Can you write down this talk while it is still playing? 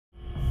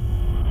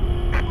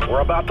We're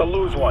about to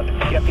lose one.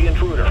 Get the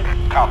intruder.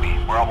 Copy.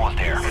 We're almost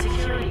there.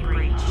 Security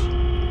breach.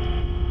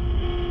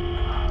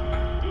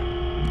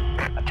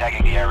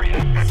 Attacking the area.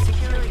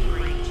 Security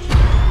breach.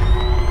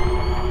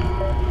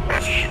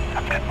 Shit,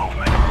 I've got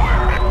movement.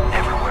 Where?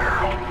 Everywhere.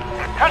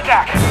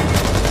 Contact!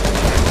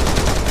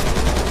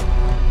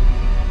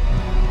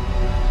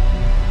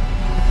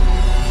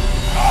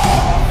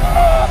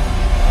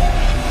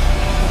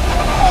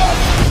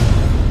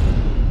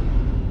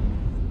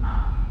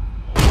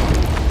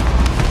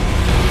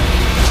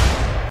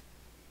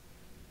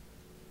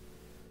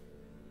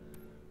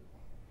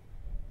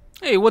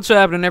 Hey, what's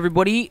happening,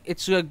 everybody?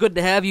 It's good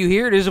to have you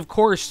here. It is, of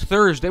course,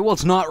 Thursday. Well,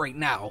 it's not right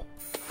now,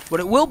 but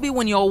it will be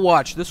when y'all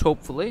watch this,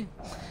 hopefully.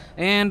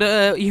 And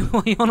you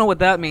all know what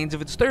that means.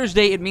 If it's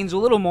Thursday, it means a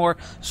little more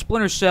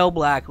Splinter Cell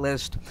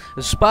Blacklist,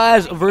 the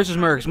Spies versus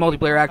Mercs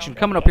multiplayer action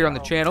coming up here on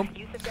the channel.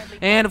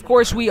 And of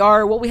course, we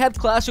had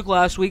Classic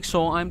last week,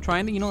 so I'm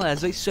trying to,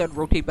 as I said,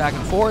 rotate back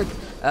and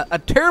forth. A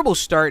terrible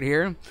start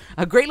here.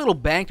 A great little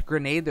banked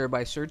grenade there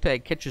by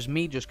Surtag catches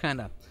me just kind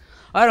of,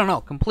 I don't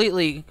know,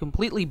 completely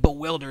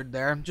bewildered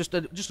there. Just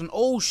an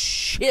oh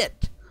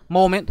shit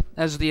moment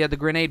as the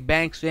grenade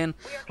banks in,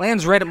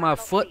 lands right at my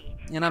foot,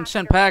 and I'm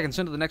sent packing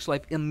into the next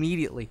life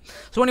immediately.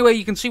 So anyway,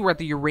 you can see we're at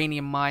the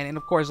Uranium mine, and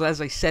of course,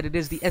 as I said, it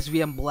is the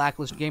SvM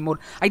Blacklist game mode.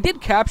 I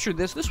did capture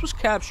this. This was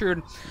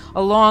captured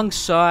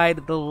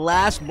alongside the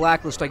last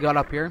Blacklist I got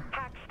up here.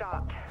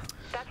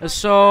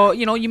 So,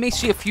 you may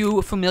see a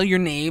few familiar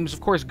names.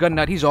 Of course,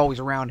 Gunnut, he's always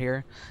around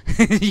here.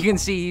 You can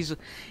see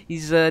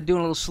he's doing a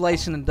little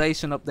slicing and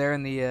dicing up there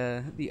in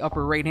the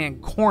upper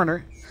right-hand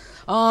corner.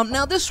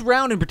 Now, this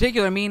round in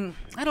particular,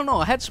 I don't know,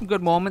 I had some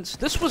good moments.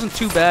 This wasn't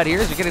too bad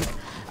here.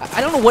 I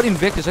don't know what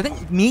Invictus, I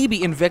think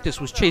maybe Invictus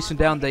was chasing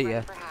down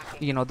the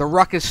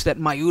ruckus that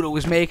Mayuta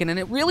was making, and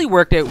it really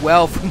worked out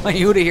well for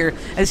Mayuta here,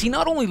 as he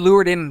not only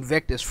lured in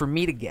Invictus for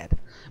me to get,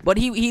 but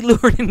he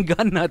lured in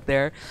Gunnut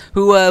there,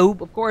 who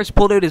of course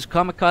pulled out his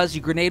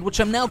kamikaze grenade, which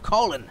I'm now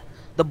calling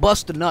the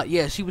Bust a Nut.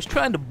 Yes, he was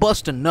trying to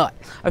bust a nut.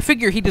 I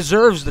figure he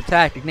deserves the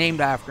tactic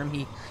named after him.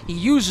 He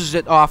uses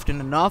it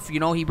often enough.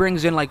 He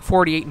brings in like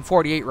 48 and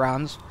 48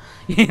 rounds.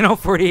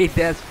 48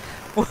 deaths.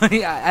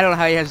 I don't know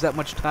how he has that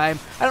much time.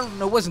 I don't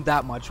know. It wasn't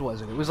that much,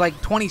 was it? It was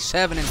like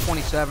 27 and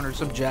 27 or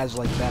some jazz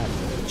like that.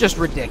 Just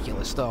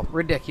ridiculous, though.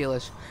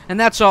 Ridiculous. And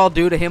that's all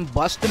due to him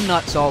busting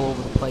nuts all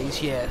over the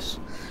place, yes.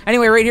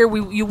 Anyway, right here,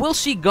 you will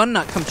see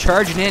Gunnut come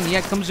charging in.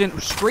 Yeah, comes in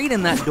straight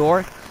in that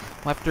door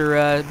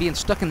after being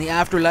stuck in the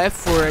afterlife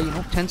for,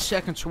 10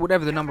 seconds or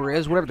whatever the number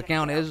is, whatever the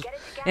count is.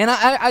 And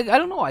I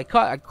don't know, I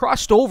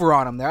crossed over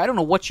on him there. I don't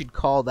know what you'd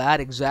call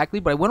that exactly,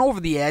 but I went over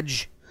the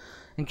edge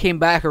and came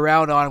back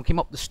around on him, came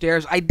up the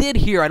stairs. I did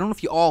hear, I don't know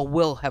if you all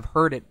will have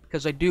heard it,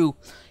 because I do,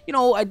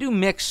 I do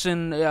mix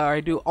and I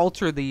do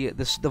alter the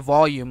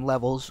volume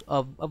levels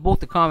of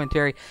both the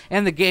commentary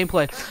and the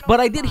gameplay.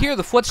 But I did hear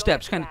the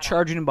footsteps kind of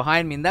charging in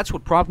behind me, and that's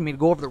what prompted me to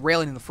go over the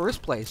railing in the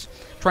first place,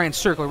 try and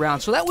circle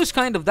around. So that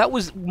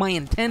was my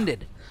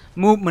intended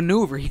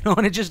maneuver,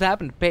 and it just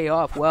happened to pay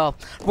off well.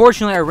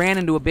 Fortunately, I ran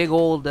into a big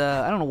old,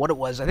 I don't know what it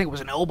was, I think it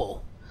was an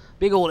elbow.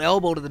 Big old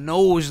elbow to the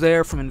nose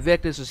there from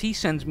Invictus as he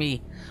sends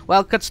me,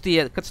 well, cuts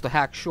the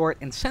hack short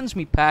and sends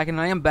me packing.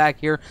 And I am back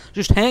here,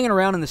 just hanging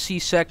around in the C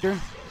sector.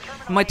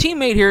 And my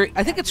teammate here,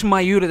 I think it's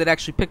Mayuta that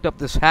actually picked up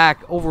this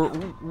hack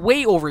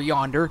way over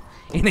yonder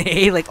in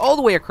A, like all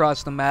the way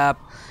across the map.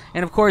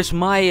 And of course,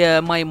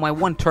 my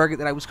one target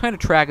that I was kind of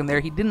tracking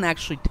there, he didn't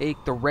actually take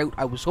the route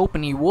I was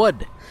hoping he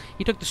would.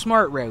 He took the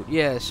smart route,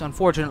 yes,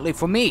 unfortunately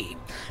for me.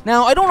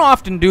 Now, I don't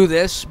often do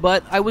this,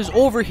 but I was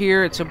over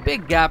here. It's a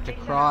big gap to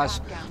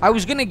cross. I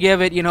was going to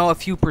give it, a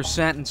few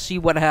percent and see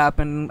what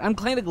happened. I'm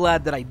kind of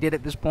glad that I did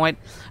at this point.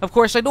 Of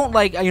course, I don't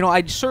like,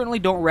 I certainly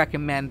don't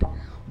recommend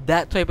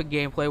that type of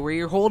gameplay where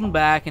you're holding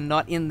back and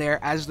not in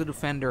there as the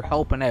defender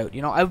helping out.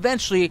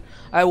 Eventually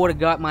I would have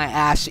got my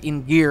ass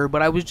in gear,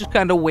 but I was just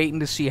kind of waiting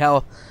to see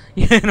how,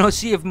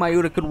 see if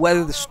Mayuta could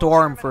weather the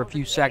storm for a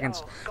few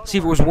seconds, see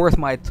if it was worth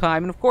my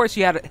time. And of course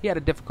he had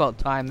a difficult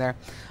time there.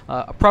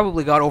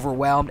 Probably got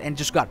overwhelmed and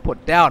just got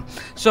put down.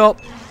 So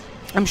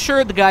I'm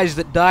sure the guys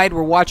that died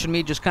were watching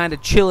me just kind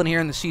of chilling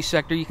here in the C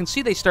sector. You can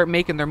see they start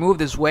making their move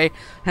this way.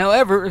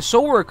 However,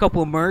 so were a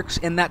couple of Mercs,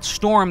 and that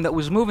storm that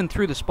was moving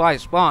through the spy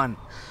spawn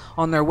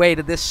on their way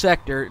to this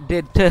sector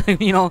did,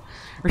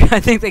 I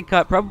think they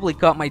probably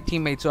caught my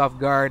teammates off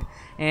guard,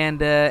 and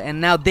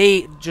now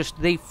they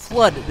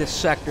flood this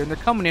sector, and they're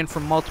coming in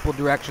from multiple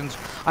directions.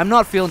 I'm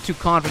not feeling too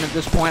confident at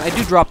this point. I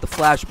do drop the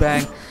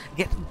flashbang,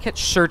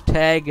 catch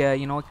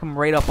Surtag, come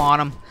right up on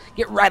him,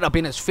 get right up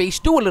in his face,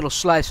 do a little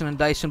slicing and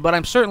dicing, but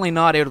I'm certainly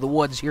not out of the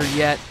woods here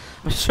yet.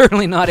 I'm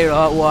certainly not out of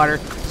hot water.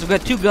 So I've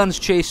got two guns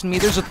chasing me.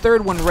 There's a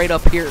third one right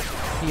up here,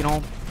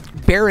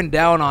 bearing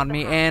down on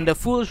me, and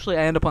foolishly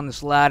I end up on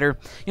this ladder.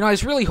 I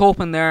was really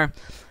hoping there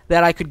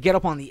that I could get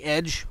up on the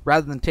edge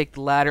rather than take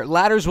the ladder.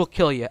 Ladders will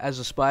kill you as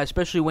a spy,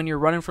 especially when you're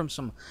running from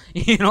some,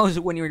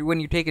 when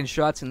you're taking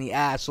shots in the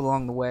ass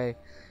along the way.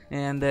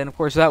 And then, of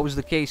course, that was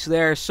the case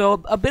there.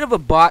 So a bit of a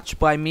botch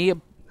by me,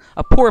 a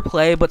a poor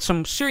play, but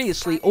some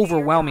seriously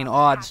overwhelming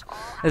odds,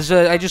 as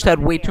I just had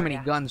way too many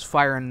guns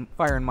firing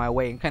my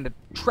way and kind of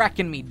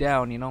tracking me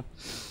down, you know.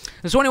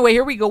 And so anyway,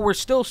 here we go.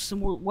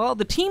 Well,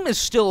 the team is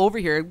still over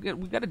here.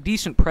 We've got a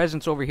decent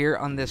presence over here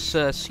on this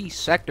C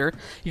sector.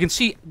 You can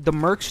see the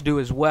Mercs do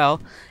as well.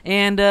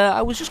 And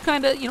I was just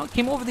kind of, you know,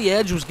 came over the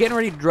edge, was getting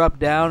ready to drop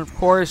down. Of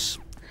course,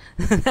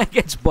 that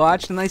gets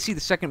botched, and I see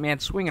the second man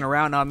swinging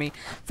around on me,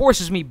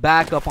 forces me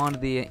back up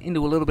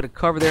into a little bit of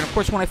cover there. And of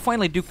course, when I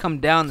finally do come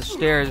down the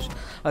stairs,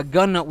 a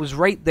gun nut was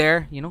right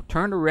there, you know,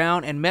 turned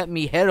around and met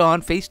me head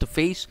on, face to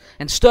face,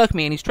 and stuck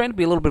me. And he's trying to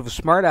be a little bit of a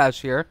smartass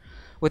here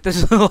with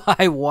this little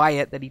hi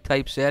Wyatt that he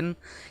types in.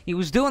 He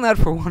was doing that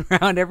for one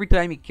round every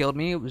time he killed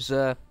me. It was,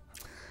 I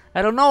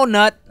don't know,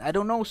 Nut. I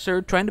don't know,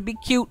 sir. Trying to be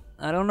cute.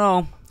 I don't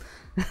know.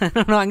 I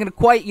don't know. I'm going to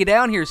quiet you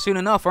down here soon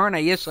enough, aren't I?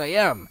 Yes, I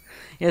am.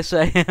 Yes,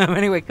 I am.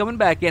 Anyway, coming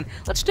back in.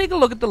 Let's take a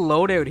look at the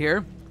loadout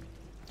here.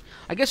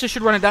 I guess I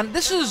should run it down.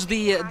 This is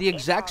the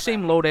exact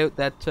same loadout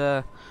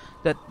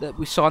that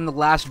we saw in the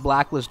last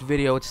Blacklist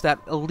video. It's that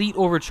elite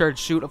overcharged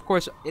suit. Of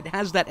course, it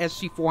has that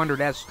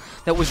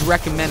SC400S that was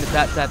recommended,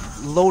 that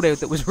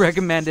loadout that was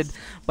recommended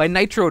by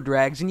Nitro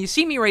Drags. And you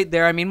see me right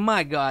there. I mean,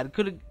 my God,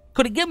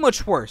 could it get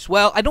much worse?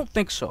 Well, I don't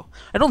think so.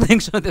 I don't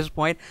think so at this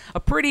point. A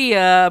pretty,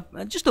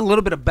 just a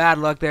little bit of bad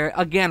luck there.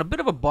 Again, a bit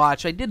of a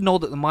botch. I did know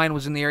that the mine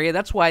was in the area.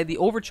 That's why the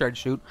overcharge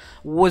shoot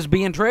was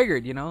being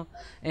triggered, you know.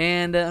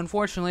 And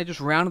unfortunately, I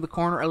just rounded the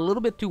corner a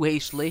little bit too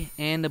hastily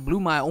and blew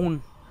my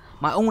own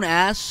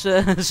ass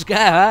sky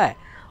high.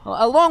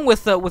 Along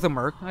with a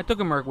Merc. I took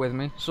a Merc with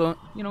me. So,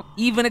 you know,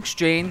 even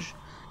exchange.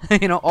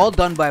 You know, all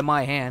done by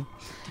my hand.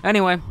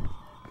 Anyway.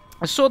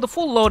 So the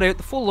full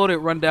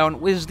loadout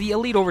rundown was the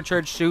elite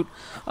overcharge suit,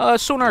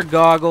 sonar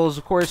goggles,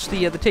 of course,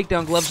 the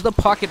takedown gloves, the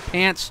pocket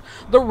pants,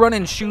 the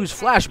running shoes,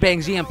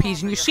 flashbangs,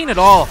 EMPs, and you've seen it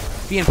all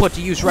being put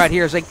to use right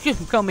here. It's like,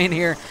 come in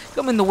here,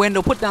 come in the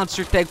window, put down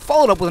Sir Tag,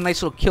 followed up with a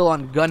nice little kill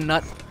on Gun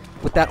Nut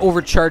with that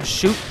overcharged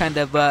suit, kind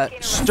of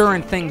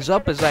stirring things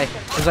up as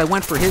I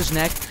went for his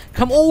neck.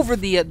 Come over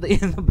the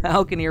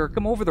balcony, or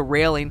come over the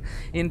railing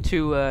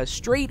into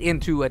straight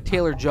into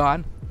Taylor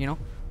John, you know.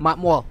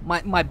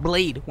 My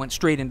blade went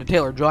straight into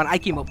Taylor John. I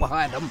came up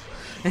behind him.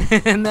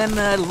 And then,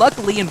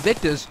 luckily,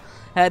 Invictus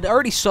had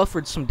already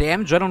suffered some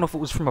damage. I don't know if it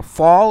was from a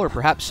fall or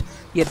perhaps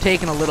he had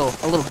taken a little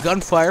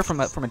gunfire from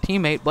a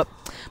teammate, but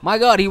my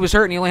God, he was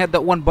hurt and he only had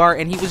that one bar,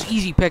 and he was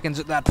easy pickings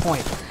at that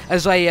point,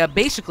 as I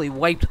basically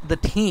wiped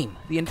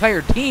the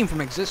entire team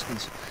from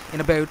existence in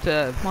about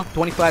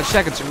 25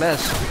 seconds or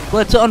less.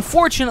 But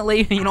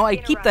unfortunately, you know, I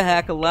keep the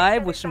hack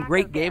alive with some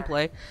great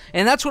gameplay,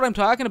 and that's what I'm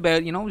talking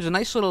about. You know, it was a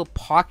nice little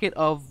pocket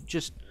of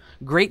just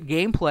great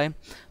gameplay,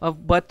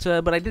 but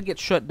I did get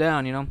shut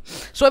down, you know.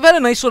 So I've had a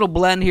nice little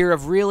blend here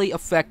of really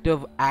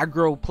effective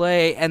aggro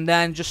play, and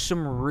then just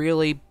some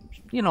really,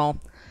 you know,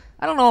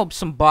 I don't know,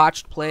 some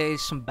botched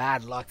plays, some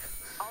bad luck,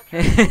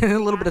 and a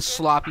little bit of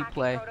sloppy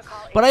play.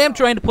 But I am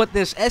trying to put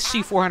this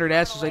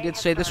SC400S, as I did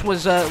say, this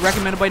was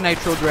recommended by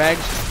Nitro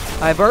Drags.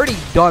 I've already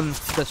done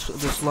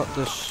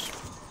this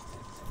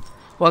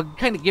well,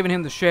 kind of giving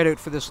him the shout out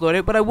for this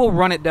loadout, but I will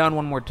run it down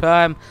one more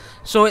time.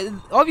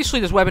 So, obviously,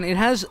 this weapon, it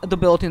has the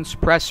built-in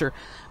suppressor,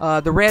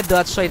 the red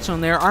dot sights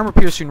on there,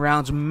 armor-piercing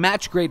rounds,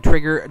 match-grade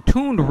trigger,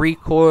 tuned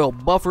recoil,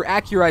 buffer,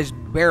 accurized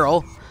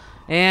barrel,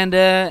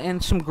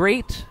 and some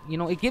great, you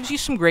know, it gives you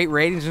some great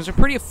ratings. It's a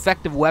pretty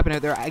effective weapon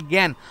out there.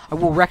 Again, I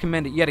will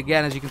recommend it yet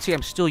again. As you can see,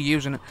 I'm still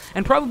using it,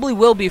 and probably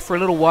will be for a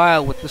little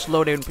while with this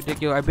loadout in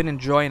particular. I've been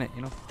enjoying it,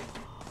 you know.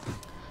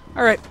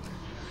 All right.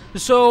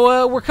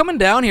 So, we're coming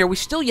down here. We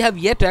still have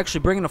yet to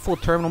actually bring in a full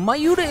terminal.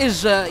 Mayuta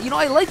is, you know,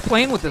 I like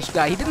playing with this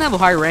guy. He didn't have a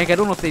high rank. I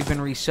don't know if they've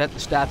been reset. The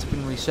stats have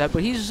been reset.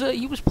 But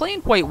he was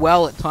playing quite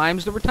well at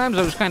times. There were times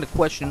I was kind of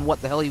questioning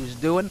what the hell he was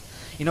doing.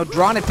 You know,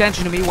 drawing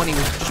attention to me when he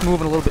was just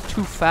moving a little bit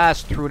too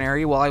fast through an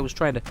area while I was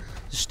trying to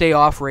stay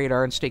off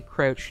radar and stay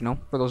crouched, you know,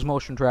 for those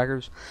motion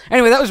trackers.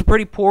 Anyway, that was a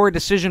pretty poor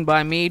decision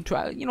by me.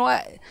 You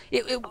know,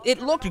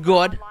 it looked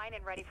good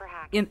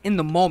in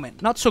the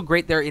moment. Not so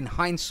great there in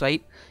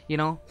hindsight, you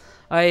know.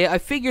 I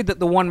figured that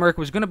the one Merc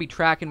was going to be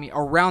tracking me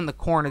around the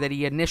corner that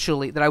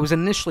I was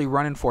initially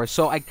running for,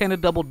 so I kind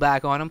of doubled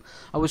back on him.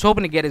 I was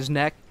hoping to get his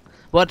neck,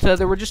 but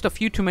there were just a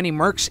few too many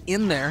Mercs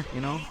in there, you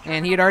know,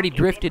 and he had already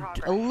drifted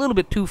a little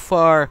bit too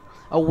far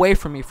away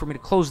from me for me to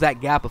close that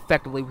gap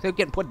effectively without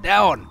getting put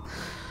down.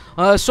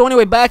 So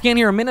anyway, back in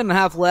here, a minute and a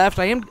half left.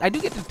 I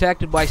do get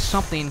detected by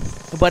something,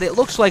 but it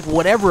looks like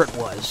whatever it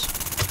was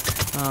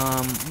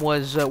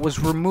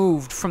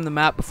removed from the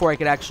map before I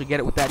could actually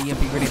get it with that EMP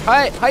grenade.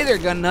 Hi there,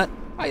 gun nut.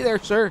 Hi there,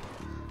 sir.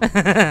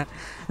 That's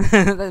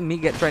me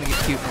trying to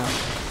get cute now.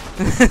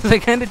 I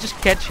kind of just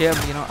catch him,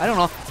 you know. I don't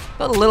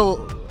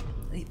know.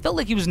 He felt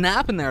like he was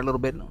napping there a little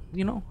bit,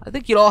 you know. I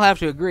think you'd all have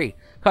to agree.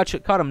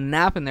 Caught him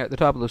napping there at the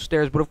top of those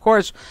stairs. But of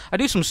course, I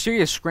do some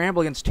serious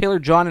scramble against Taylor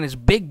John and his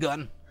big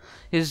gun.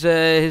 His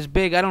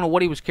big, I don't know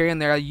what he was carrying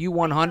there, a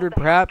U-100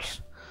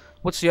 perhaps.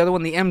 What's the other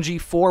one? The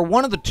MG4.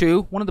 One of the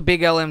two. One of the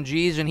big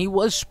LMGs. And he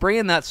was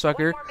spraying that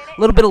sucker.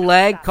 A little bit of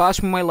lag.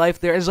 Cost me my life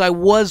there as I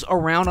was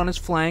around on his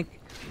flank.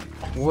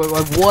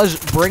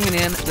 was bringing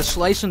in the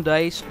slice and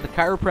dice, the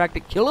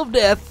chiropractic kill of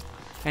death,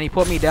 and he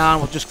put me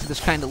down with just this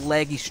kind of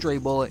laggy stray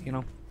bullet, you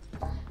know,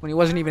 when he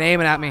wasn't even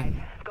aiming at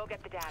me.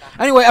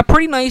 Anyway, a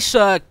pretty nice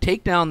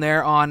takedown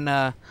there on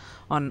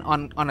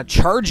a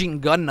charging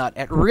gun nut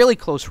at really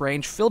close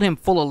range. Filled him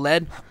full of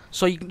lead.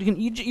 So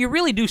you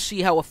really do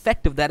see how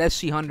effective that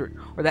SC100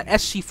 or that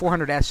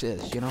SC400S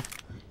is, you know.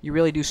 You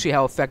really do see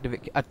how effective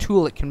a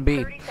tool it can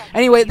be.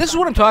 Anyway, this is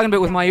what I'm talking about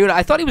with Mayuta.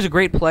 I thought he was a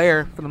great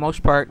player for the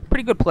most part.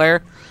 Pretty good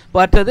player.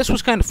 But this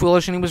was kind of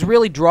foolish, and he was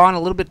really drawing a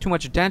little bit too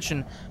much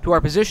attention to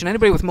our position.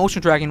 Anybody with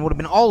motion tracking would have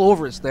been all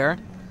over us there.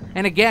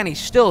 And again, he's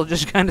still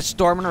just kind of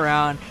storming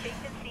around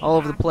all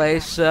over the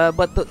place.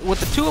 But with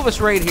the two of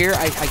us right here,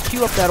 I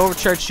queue up that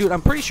overcharged shoot.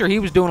 I'm pretty sure he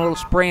was doing a little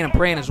spraying and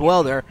praying as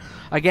well there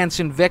against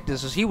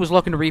Invictus, as he was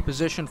looking to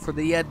reposition for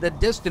the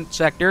distant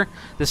sector,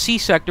 the C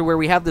sector, where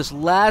we have this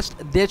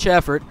last-ditch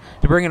effort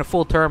to bring in a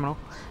full terminal.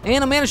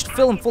 And I managed to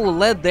fill him full of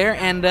lead there,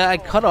 and I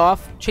cut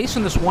off,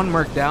 chasing this one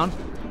Merc down,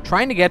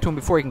 trying to get to him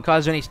before he can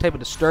cause any type of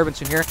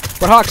disturbance in here.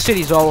 But Hawk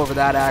City's all over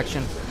that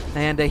action,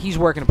 and he's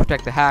working to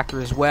protect the hacker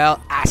as well.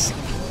 Asic.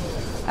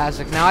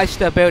 Now I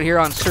step out here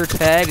on Sir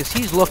Tag as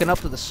he's looking up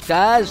to the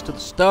skies, to the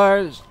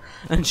stars,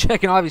 and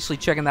obviously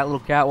checking that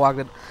little catwalk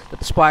that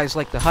the spies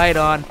like to hide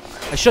on.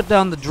 I shut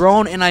down the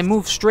drone and I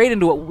move straight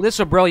into it. This is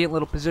a brilliant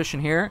little position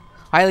here.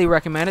 Highly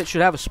recommend it.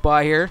 Should have a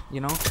spy here.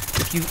 You know,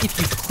 if you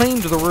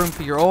claimed the room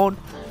for your own,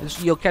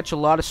 you'll catch a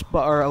lot of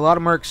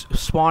mercs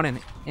spawning.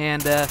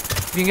 And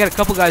if you can get a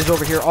couple guys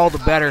over here, all the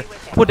better.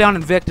 Put down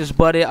Invictus,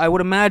 but I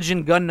would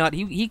imagine Gunnut,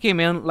 he came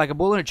in like a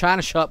bull in a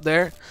china shop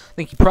there. I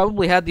think he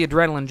probably had the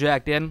adrenaline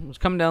jacked in. Was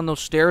coming down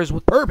those stairs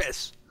with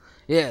purpose.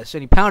 Yes,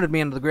 and he pounded me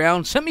into the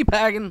ground, sent me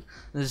packing,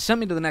 and sent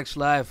me to the next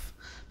life.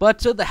 But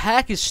the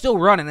hack is still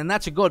running, and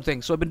that's a good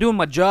thing. So I've been doing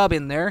my job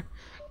in there.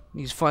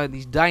 These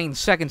dying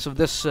seconds of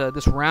this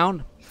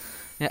round.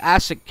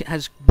 Asic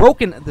has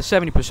broken the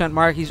 70%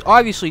 mark. He's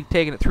obviously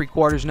taking it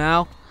 3/4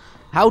 now.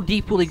 How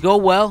deep will he go?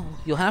 Well,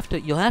 you'll have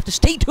to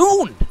stay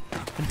tuned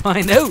and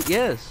find out.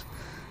 Yes,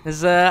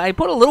 as I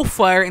put a little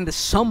fire into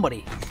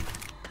somebody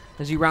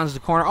as he rounds the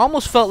corner.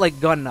 Almost felt like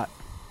Gunnut.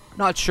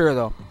 Not sure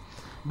though,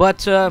 but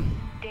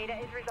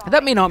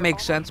that may not make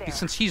sense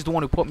since he's the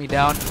one who put me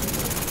down.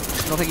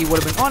 I don't think he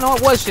would have been. Oh no,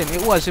 it was him.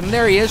 It was him.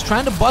 There he is,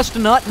 trying to bust a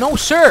nut. No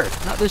sir,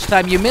 not this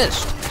time. You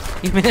missed.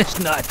 You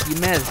missed, nut. You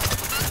missed.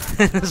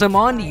 As I'm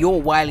on to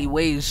your wily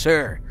ways,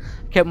 sir.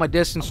 Kept my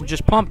distance and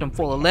just pumped him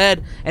full of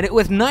lead. And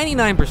with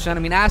 99%, I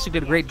mean, Asic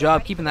did a great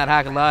job keeping that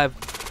hack alive.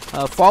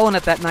 Falling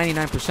at that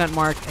 99%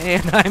 mark.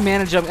 And I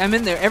managed, I'm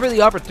in there. Ever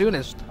the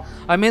opportunist.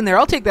 I'm in there.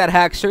 I'll take that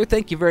hack, sir.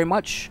 Thank you very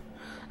much.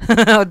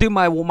 I'll do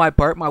my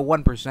part, my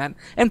 1%,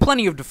 and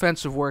plenty of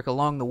defensive work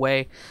along the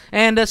way.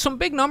 And some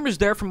big numbers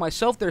there for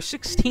myself. They're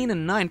 16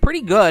 and 9, pretty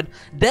good.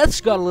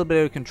 Death's got a little bit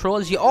out of control.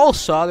 As you all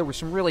saw, there were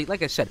some really,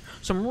 like I said,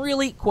 some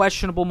really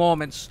questionable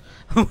moments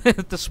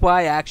with the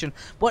spy action,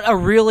 but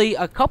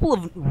a couple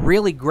of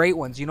really great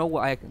ones. You know,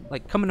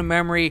 like coming to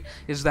memory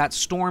is that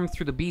storm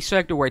through the B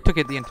sector where I took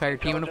it the entire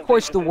team, and of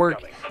course the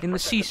work in the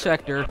C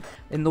sector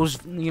in those,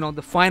 you know,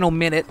 the final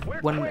minute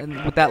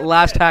with that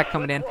last hack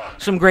coming in.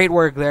 Some great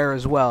work there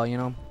as well, you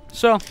know.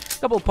 So a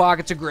couple of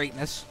pockets of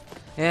greatness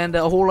and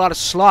a whole lot of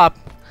slop,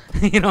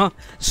 you know,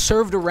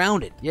 served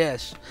around it.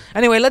 Yes.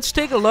 Anyway, let's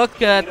take a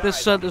look at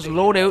this this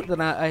loadout.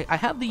 That I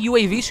have the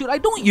UAV suit. I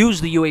don't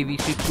use the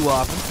UAV suit too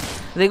often.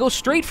 They go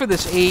straight for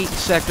this A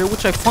sector,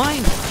 which I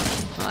find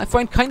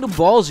kind of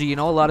ballsy. You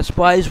know, a lot of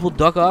spies will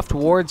duck off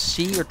towards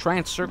C or try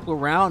and circle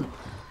around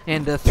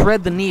and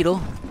thread the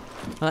needle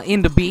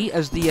into B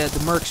as the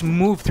Mercs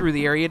move through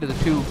the area to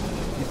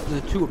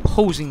the two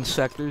opposing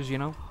sectors. You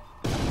know,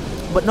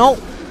 but no,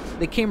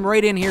 they came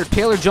right in here.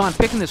 Taylor John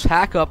picking this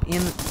hack up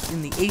in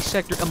the A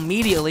sector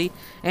immediately,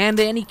 and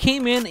he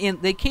came in.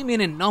 They came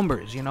in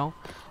numbers. You know.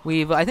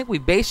 I think we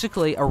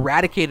basically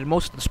eradicated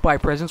most of the spy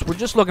presence. We're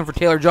just looking for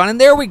Taylor John, and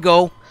there we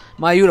go.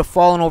 Mayuta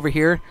falling over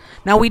here.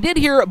 Now, we did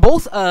hear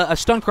both a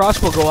stun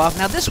crossbow go off.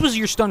 Now, this was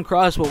your stun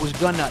crossbow. It was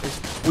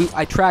Gunnut.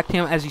 I tracked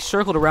him as he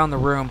circled around the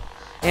room.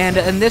 And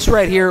this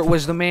right here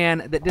was the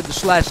man that did the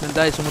slicing and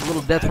dicing with a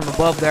little death from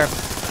above there.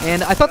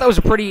 And I thought that was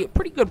a pretty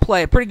good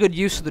play, a pretty good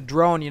use of the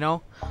drone, you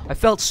know. I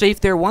felt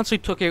safe there once I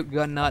took out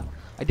Gunnut.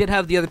 I did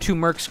have the other two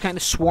Mercs kind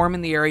of swarm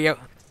in the area.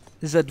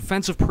 Is a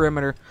defensive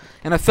perimeter,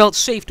 and I felt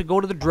safe to go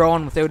to the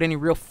drone without any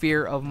real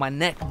fear of my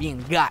neck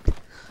being got.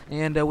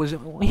 And was,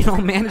 you know,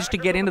 managed to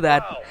get into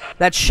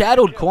that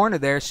shadowed corner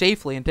there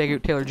safely and take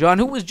out Taylor John,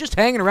 who was just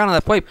hanging around on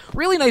that pipe.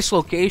 Really nice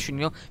location,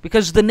 you know,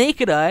 because the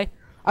naked eye,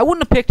 I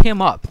wouldn't have picked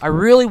him up. I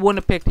really wouldn't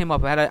have picked him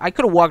up. I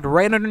could have walked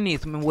right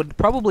underneath him and would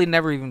probably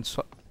never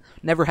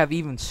have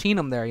even seen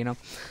him there, you know.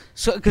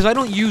 So, because I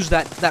don't use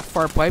that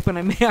far pipe, and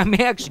I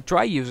may actually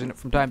try using it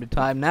from time to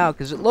time now,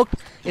 because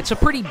it's a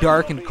pretty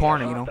darkened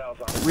corner, you know.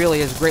 It really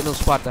is a great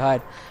little spot to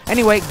hide.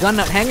 Anyway,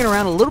 Gunnut hanging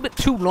around a little bit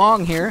too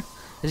long here,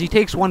 as he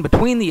takes one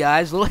between the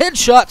eyes. Little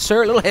headshot,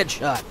 sir, little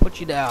headshot.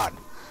 Put you down.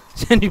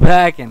 Send you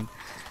back and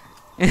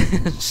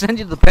send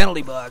you to the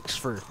penalty box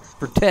for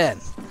 10.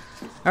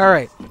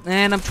 Alright,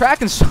 and I'm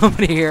tracking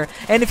somebody here,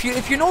 and if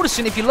you're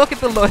noticing, if you look at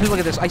the look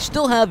at this, I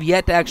still have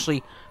yet to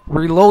actually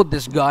reload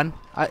this gun.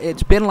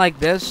 It's been like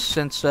this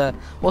since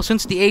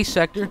since the A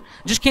sector.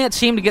 Just can't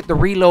seem to get the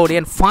reload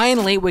in.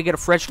 Finally, we get a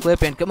fresh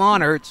clip in. Come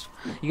on, Hertz.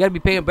 You gotta be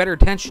paying better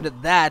attention to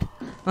that.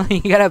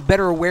 You gotta have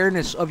better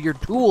awareness of your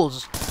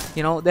tools,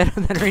 you know,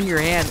 that are in your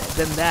hand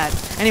than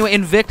that. Anyway,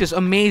 Invictus,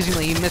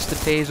 amazingly, he missed the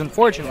tase,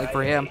 unfortunately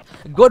for him.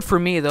 Good for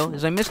me, though,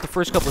 as I missed the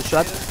first couple of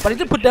shots. But I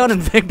did put down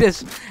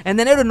Invictus, and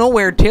then out of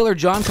nowhere, Taylor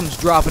John comes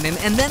dropping in,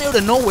 and then out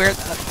of nowhere,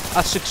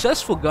 a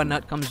successful gun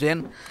nut comes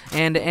in,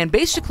 and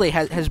basically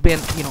has been,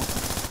 you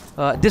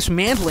know,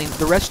 dismantling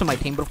the rest of my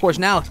team. But of course,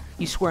 now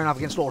he's squaring off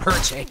against old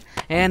Hertz, eh?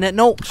 And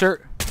no,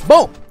 sir.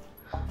 Boom!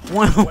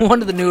 One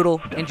to the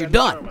noodle, and you're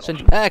done. Send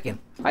you packing.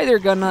 Hi there,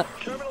 gun nut.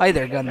 Hi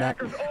there, gun nut.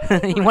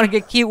 You want to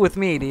get cute with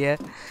me, do you?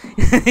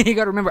 You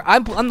got to remember,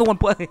 I'm the one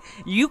playing.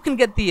 You can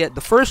get the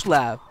first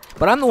laugh,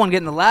 but I'm the one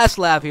getting the last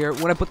laugh here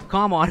when I put the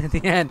comm on at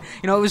the end.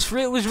 You know, it was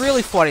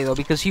really funny though,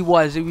 because he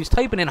was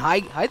typing in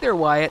hi there,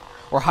 Wyatt,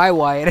 or hi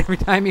Wyatt every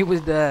time he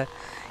was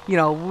you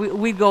know,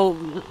 we'd go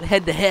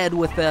head to head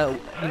with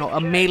you know,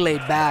 a melee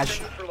bash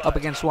up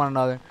against one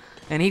another,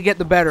 and he'd get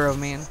the better of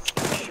me. And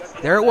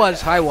there it was,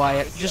 hi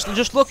Wyatt.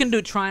 Just looking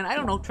to trying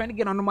to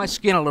get under my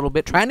skin a little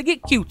bit, trying to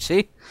get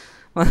cutesy.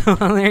 Well,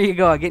 there you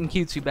go, getting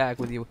cutesy back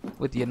with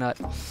you nut.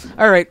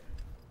 All right.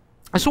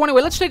 So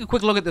anyway, let's take a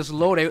quick look at this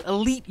loadout.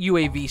 Elite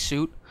UAV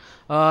suit,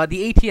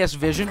 the ATS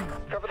Vision.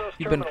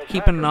 You've been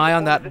keeping an eye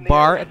on that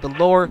bar at the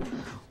lower,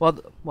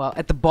 well,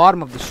 at the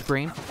bottom of the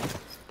screen.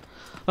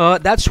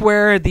 That's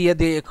where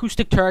the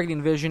acoustic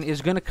targeting vision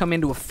is going to come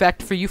into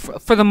effect for you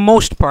for the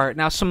most part.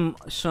 Now, some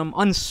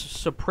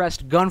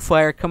unsuppressed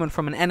gunfire coming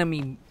from an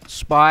enemy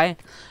spy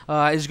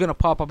is going to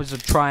pop up as a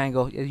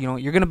triangle. You know,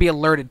 you're going to be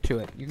alerted to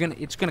it.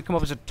 It's going to come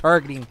up as a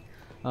targeting,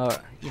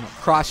 you know,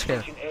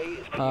 crosshair,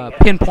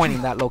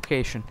 pinpointing that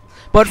location.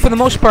 But for the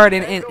most part,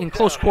 in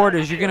close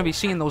quarters, you're going to be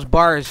seeing those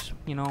bars,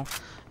 you know,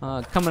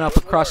 coming up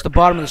across the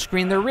bottom of the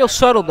screen. They're real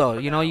subtle, though.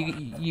 You know,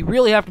 you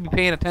really have to be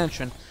paying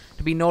attention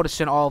to be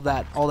noticing all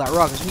that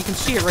ruckus. And you can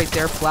see it right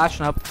there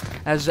flashing up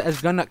as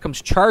Gunnut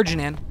comes charging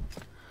in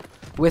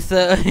with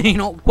you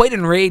know, quite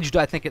enraged,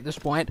 I think, at this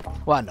point.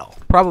 Well, no,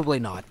 probably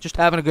not, just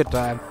having a good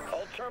time.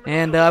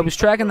 And I was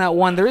tracking that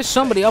one. There is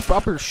somebody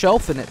upper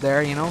shelving it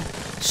there, you know,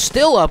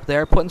 still up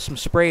there putting some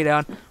spray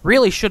down.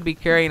 Really should be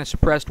carrying a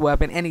suppressed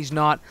weapon, and he's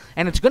not,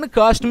 and it's gonna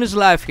cost him his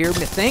life here,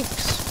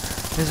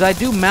 methinks, as I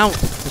do mount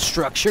the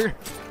structure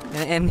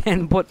and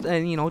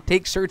you know,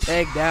 take Sir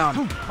Tag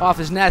down off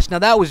his nest. Now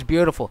that was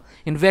beautiful.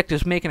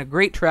 Invictus making a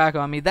great track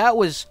on me. That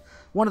was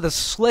one of the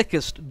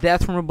slickest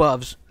death from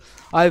aboves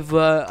I've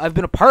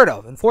been a part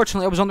of.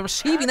 Unfortunately, I was on the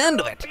receiving end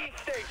of it.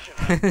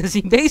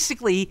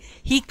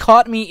 He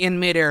caught me in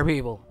midair,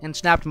 people, and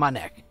snapped my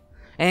neck,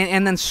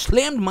 and then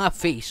slammed my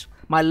face,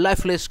 my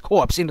lifeless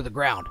corpse, into the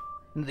ground,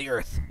 into the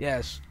earth.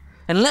 Yes,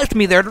 and left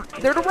me there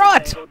to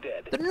rot.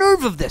 The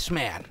nerve of this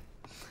man.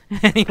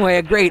 Anyway,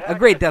 a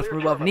great death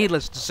from above,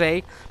 needless to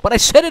say, but I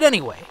said it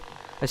anyway.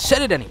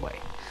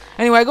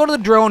 Anyway, I go to the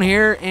drone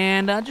here,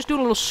 and just doing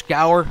a little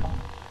scour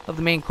of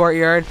the main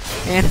courtyard,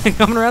 and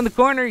coming around the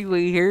corner,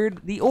 we hear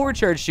the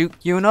overcharge chute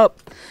queuing up.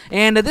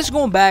 And this is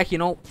going back, you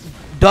know,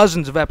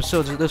 dozens of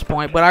episodes at this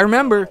point, but I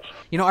remember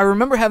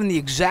having the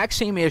exact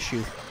same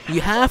issue.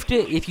 You have to,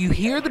 if you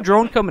hear the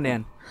drone coming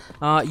in,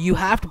 you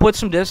have to put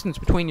some distance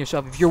between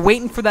yourself. If you're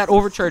waiting for that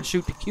overcharge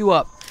chute to queue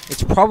up,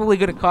 it's probably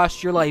going to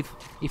cost your life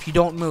if you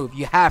don't move.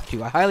 You have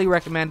to. I highly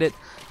recommend it.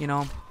 You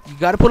know, you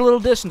got to put a little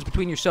distance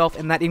between yourself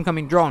and that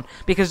incoming drone,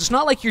 because it's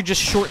not like you're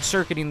just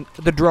short-circuiting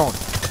the drone.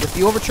 With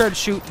the overcharge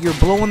chute, you're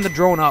blowing the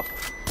drone up,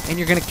 and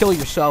you're going to kill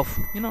yourself,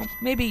 you know,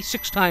 maybe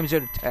 6 times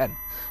out of 10.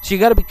 So you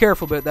got to be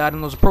careful about that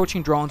in those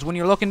approaching drones when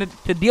you're looking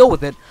to deal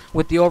with it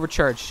with the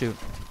overcharge chute.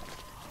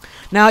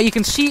 Now, you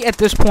can see at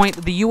this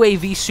point the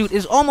UAV suit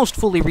is almost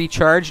fully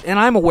recharged, and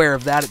I'm aware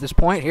of that at this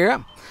point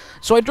here.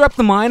 So I dropped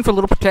the mine for a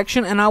little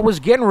protection, and I was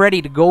getting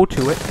ready to go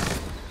to it.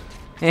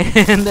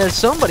 And there's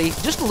somebody,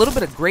 just a little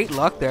bit of great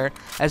luck there,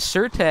 as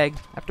Sir Tag,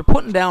 after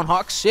putting down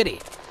Hawk City,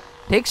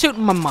 takes out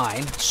my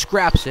mine,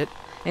 scraps it,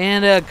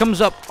 and comes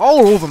up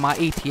all over my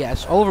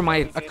ATS, all over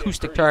my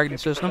acoustic targeting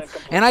system.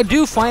 And I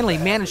do finally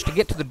manage to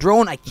get to the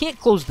drone. I can't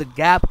close the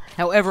gap.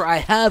 However, I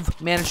have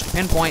managed to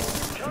pinpoint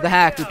the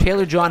hacker,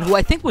 Taylor John, who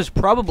I think was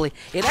probably,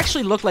 it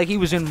actually looked like he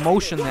was in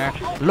motion there,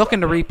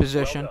 looking to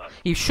reposition.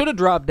 He should have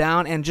dropped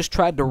down and just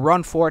tried to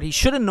run for it. He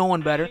should have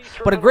known better.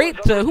 But a great,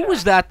 who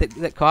was that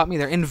caught me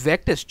there?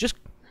 Invictus, just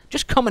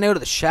coming out of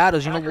the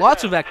shadows. You know,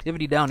 lots of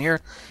activity down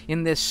here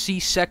in this C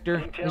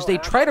sector as they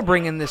try to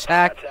bring in this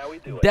hack,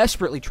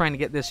 desperately trying to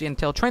get this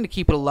intel, trying to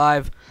keep it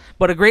alive.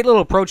 But a great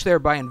little approach there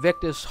by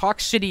Invictus. Hawk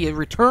City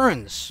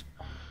returns.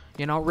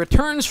 You know,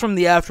 returns from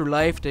the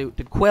afterlife to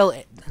quell,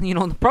 you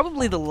know,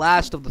 probably the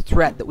last of the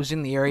threat that was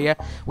in the area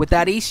with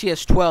that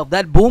ACS-12,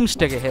 that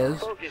boomstick of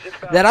his,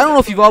 that I don't know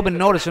if you've all been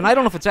noticing. I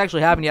don't know if it's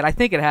actually happened yet. I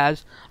think it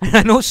has.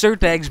 I know Sir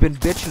Tag's been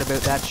bitching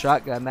about that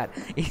shotgun, that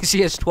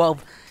ACS-12.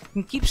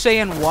 He keeps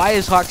saying, why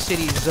is Hawk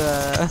City's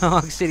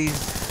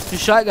the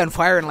shotgun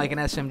firing like an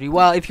SMG?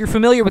 Well, if you're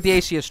familiar with the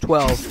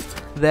ACS-12,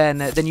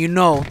 then you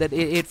know that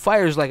it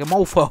fires like a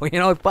mofo. You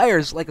know, it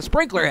fires like a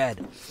sprinkler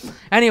head.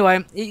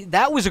 Anyway,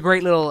 that was a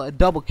great little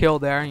double kill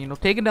there. You know,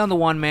 taking down the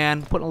one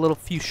man, putting a little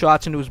few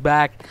shots into his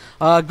back.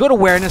 Good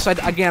awareness.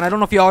 Again, I don't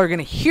know if y'all are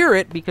gonna hear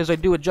it because I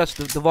do adjust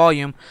the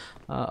volume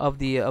of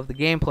the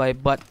gameplay,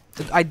 but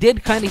I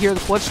did kind of hear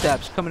the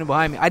footsteps coming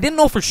behind me. I didn't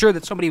know for sure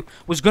that somebody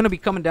was going to be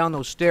coming down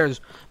those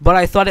stairs, but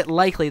I thought it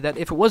likely that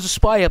if it was a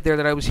spy up there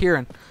that I was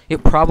hearing, he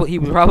probably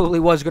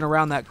was going to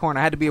round that corner.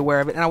 I had to be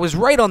aware of it, and I was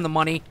right on the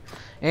money,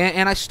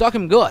 and I stuck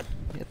him good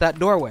at that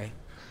doorway.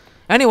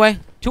 Anyway,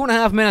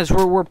 2.5 minutes.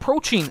 We're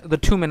approaching the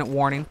 2-minute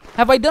warning.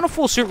 Have I done a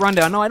full suit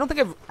rundown? No, I don't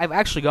think I've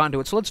actually gotten to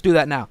it, so let's do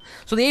that now.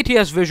 So the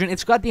ATS Vision,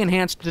 it's got the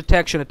enhanced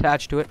detection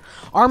attached to it.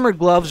 Armored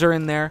gloves are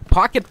in there.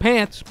 Pocket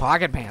pants,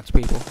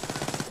 people.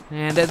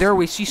 And there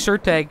we see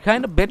Surtag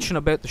kind of bitching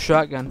about the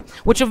shotgun,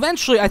 which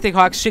eventually I think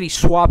Hawk City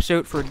swaps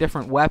out for a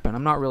different weapon.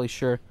 I'm not really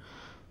sure.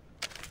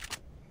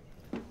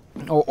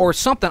 Or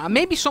something.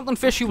 Maybe something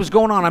fishy was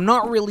going on. I'm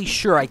not really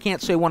sure. I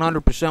can't say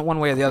 100% one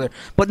way or the other.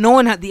 But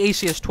knowing that the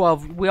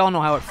ACS-12, we all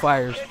know how it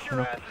fires. You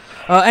know?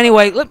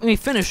 Anyway, let me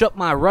finish up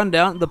my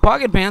rundown. The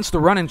pocket pants, the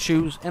running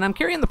shoes, and I'm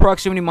carrying the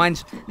proximity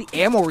mines, the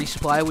ammo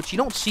resupply, which you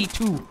don't see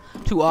too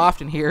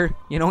often here,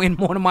 you know, in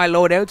one of my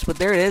loadouts. But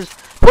there it is.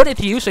 Put it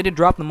to use. I did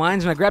drop the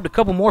mines, and I grabbed a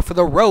couple more for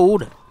the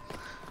road.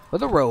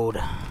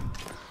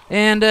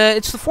 And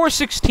it's the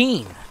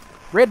 416.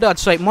 Red dot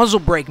sight, muzzle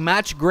brake,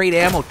 match grade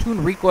ammo,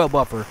 tuned recoil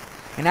buffer,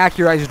 an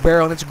accurized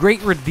barrel, and its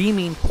great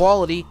redeeming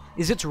quality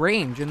is its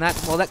range, and that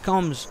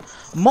comes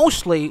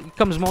mostly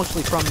from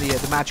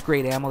the match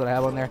grade ammo that I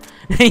have on there.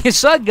 You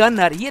saw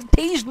Gunnut, he had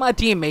tased my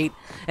teammate,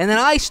 and then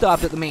I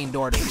stopped at the main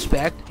door to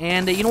inspect,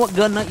 and you know what,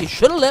 Gunnut, you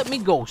should have let me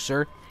go,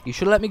 sir. You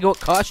should have let me go.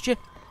 It cost you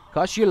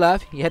your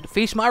life. You had to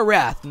face my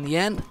wrath in the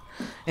end.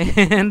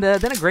 And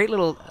then a great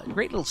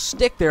little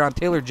stick there on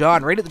Taylor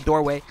John right at the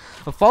doorway.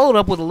 I followed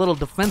up with a little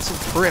defensive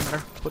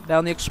perimeter. Put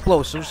down the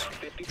explosives.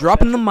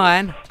 Dropping the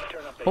mine.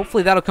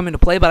 Hopefully that'll come into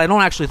play, but I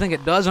don't actually think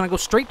it does. And I go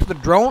straight to the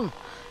drone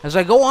as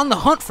I go on the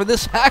hunt for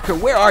this hacker.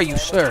 Where are you,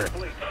 sir?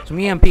 Some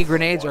EMP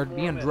grenades are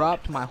being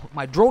dropped.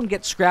 My drone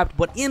gets scrapped,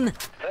 but in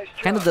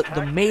kind of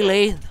the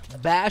melee, the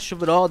bash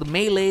of it all, the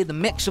melee, the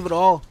mix of it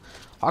all,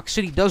 Hawk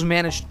City does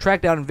manage to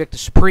track down Invictus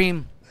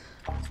Supreme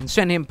and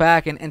send him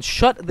back and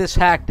shut this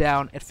hack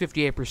down at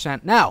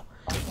 58%. Now,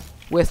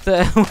 with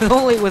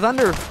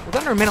under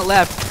a minute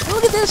left,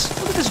 look at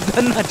this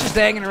gun nut just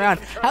hanging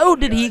around. How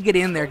did he get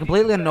in there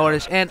completely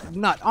unnoticed? And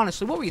not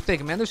honestly, what were you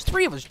thinking, man? There's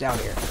 3 of us down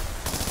here.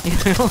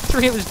 You know,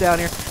 3 of us down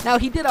here. Now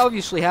he did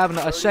obviously have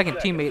a second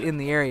teammate in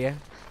the area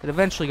that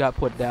eventually got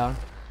put down.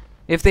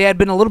 If they had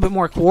been a little bit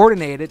more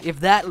coordinated,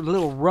 if that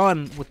little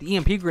run with the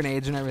EMP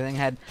grenades and everything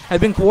had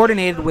been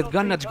coordinated with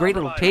Gunnut's great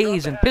little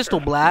tase and pistol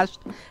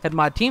blast at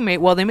my teammate,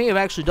 well, they may have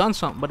actually done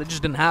something, but it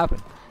just didn't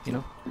happen, you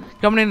know.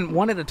 Coming in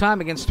one at a time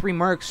against 3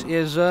 Mercs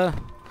is,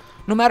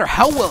 no matter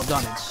how well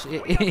done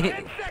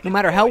no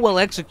matter how well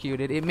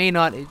executed,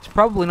 it's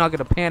probably not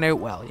going to pan out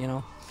well, you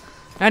know.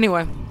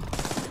 Anyway,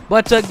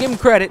 but give him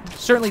credit.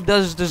 Certainly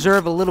does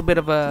deserve a little bit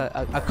of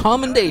a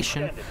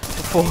commendation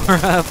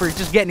for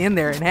just getting in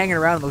there and hanging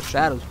around in those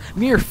shadows,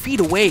 mere feet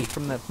away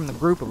from the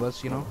group of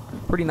us. You know,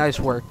 pretty nice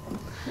work.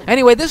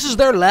 Anyway, this is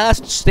their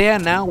last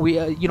stand now.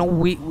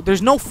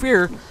 There's no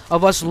fear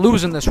of us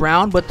losing this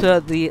round, but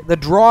the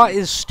draw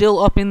is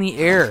still up in the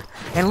air.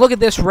 And look at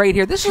this right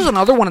here. This is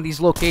another one of these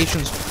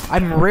locations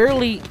I'm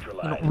rarely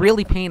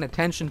really paying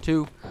attention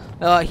to.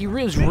 He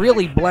was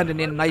really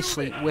blending in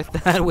nicely with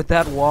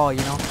that wall,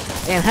 you know.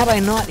 And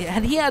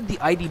had he had the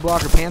ID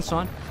blocker pants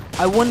on,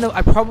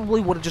 I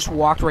probably would have just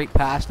walked right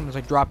past him as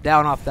I dropped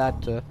down off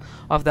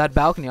that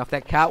balcony, off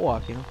that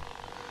catwalk, you know.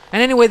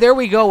 And anyway, there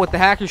we go with the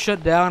hacker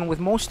shut down, with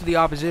most of the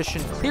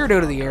opposition cleared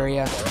out of the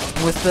area,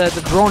 with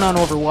the drone on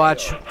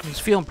Overwatch. I was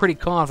feeling pretty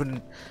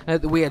confident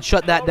that we had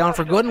shut that down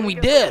for good, and we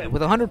did,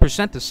 with 100%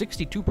 to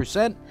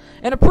 62%,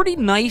 and a pretty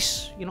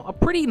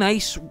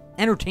nice,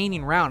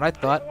 entertaining round, I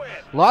thought.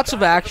 Lots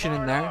of action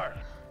in there.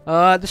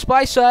 The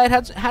Spy side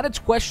had its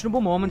questionable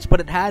moments, but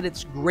it had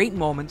its great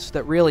moments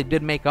that really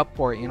did make up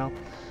for it, you know.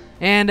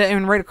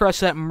 And right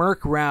across that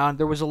Merc round,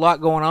 there was a lot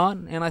going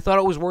on, and I thought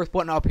it was worth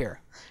putting up here.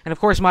 And of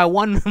course, my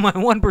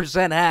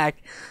 1%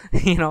 hack,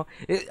 you know,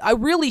 I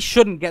really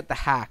shouldn't get the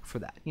hack for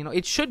that. You know,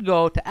 it should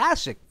go to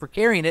ASIC for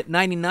carrying it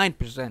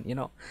 99%. You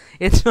know,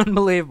 it's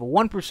unbelievable.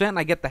 1%, and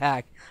I get the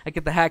hack. I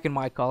get the hack in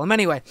my column.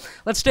 Anyway,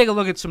 let's take a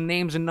look at some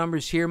names and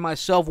numbers here.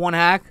 Myself, 1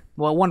 hack.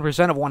 Well,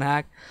 1% of 1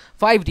 hack.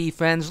 5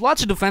 defense.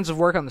 Lots of defensive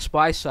work on the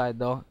Spy side,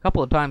 though. A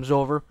couple of times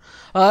over.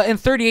 And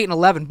 38 and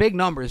 11. Big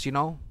numbers, you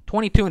know.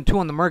 22 and 2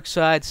 on the Merc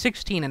side.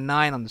 16 and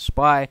 9 on the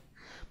Spy.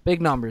 Big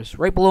numbers.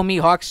 Right below me,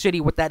 Hawk City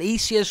with that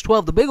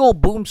ACS-12, the big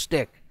old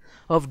boomstick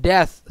of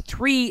death.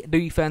 3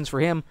 defense for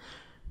him.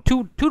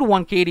 2 to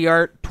 1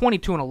 KDR,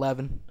 22 and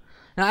 11.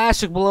 Now,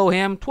 ASIC below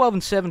him, 12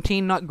 and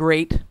 17, not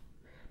great.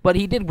 But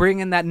he did bring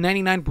in that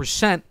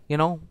 99%, you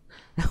know.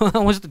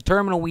 That was the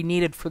terminal we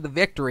needed for the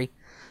victory.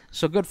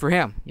 So good for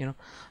him, you know.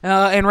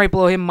 And right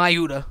below him,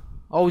 Mayuta.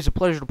 Always a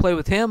pleasure to play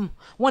with him.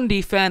 1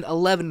 defend,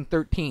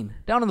 11-13.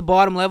 Down on the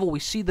bottom level, we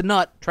see the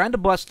nut trying to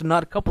bust the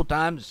nut a couple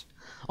times.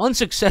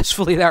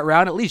 Unsuccessfully that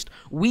round. At least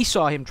we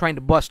saw him trying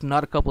to bust a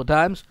nut a couple of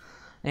times.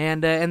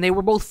 And they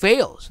were both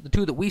fails, the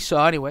two that we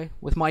saw anyway,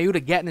 with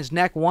Mayuta getting his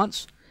neck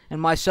once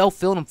and myself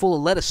filling him full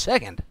of lead a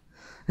second.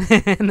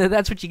 And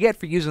that's what you get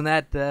for using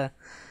that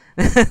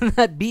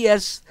that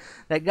BS,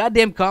 that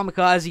goddamn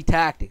kamikaze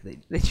tactic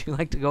that you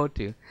like to go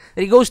to.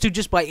 That he goes to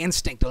just by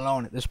instinct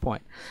alone at this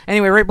point.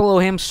 Anyway, right below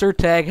him,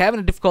 Surtag, having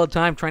a difficult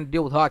time trying to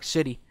deal with Hawk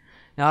City.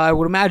 Now, I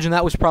would imagine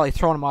that was probably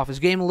throwing him off his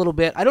game a little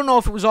bit. I don't know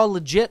if it was all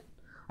legit.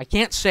 I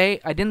can't say.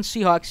 I didn't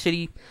see Hawk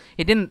City.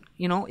 It didn't,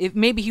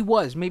 maybe he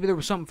was. Maybe there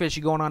was something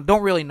fishy going on.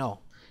 Don't really know.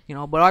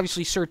 But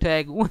obviously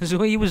Surtag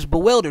was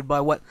bewildered by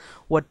what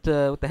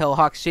the hell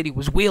Hawk City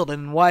was wielding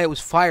and why it was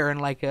firing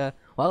like a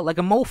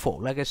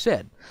mofo, like I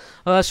said.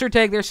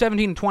 Surtag there,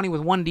 17-20 with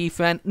 1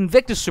 defense.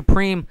 Invictus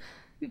Supreme,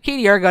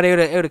 KDR got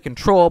out of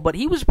control, but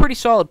he was a pretty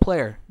solid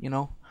player,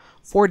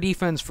 4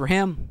 defense for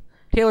him.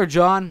 Taylor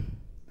John,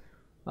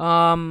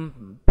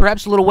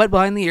 perhaps a little wet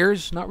behind the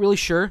ears, not really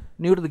sure,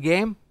 new to the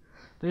game.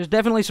 There's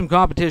definitely some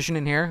competition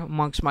in here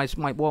amongst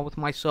with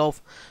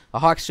myself, a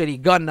Hawk City,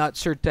 Gunnut,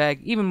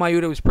 Surtag, even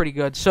Mayuta was pretty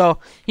good. So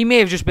he may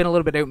have just been a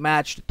little bit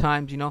outmatched at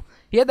times,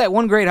 He had that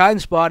one great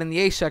hiding spot in the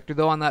A sector,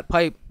 though, on that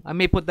pipe. I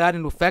may put that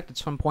into effect at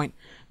some point.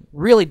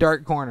 Really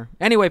dark corner.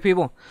 Anyway,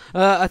 people,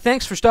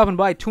 thanks for stopping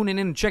by, tuning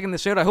in, and checking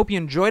this out. I hope you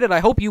enjoyed it. I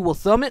hope you will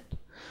thumb it.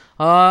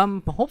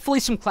 Hopefully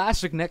some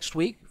classic next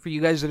week for you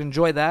guys that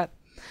enjoy that.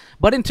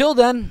 But until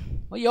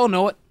then, well, you all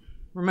know it.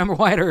 Remember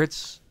why it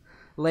hurts.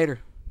 Later.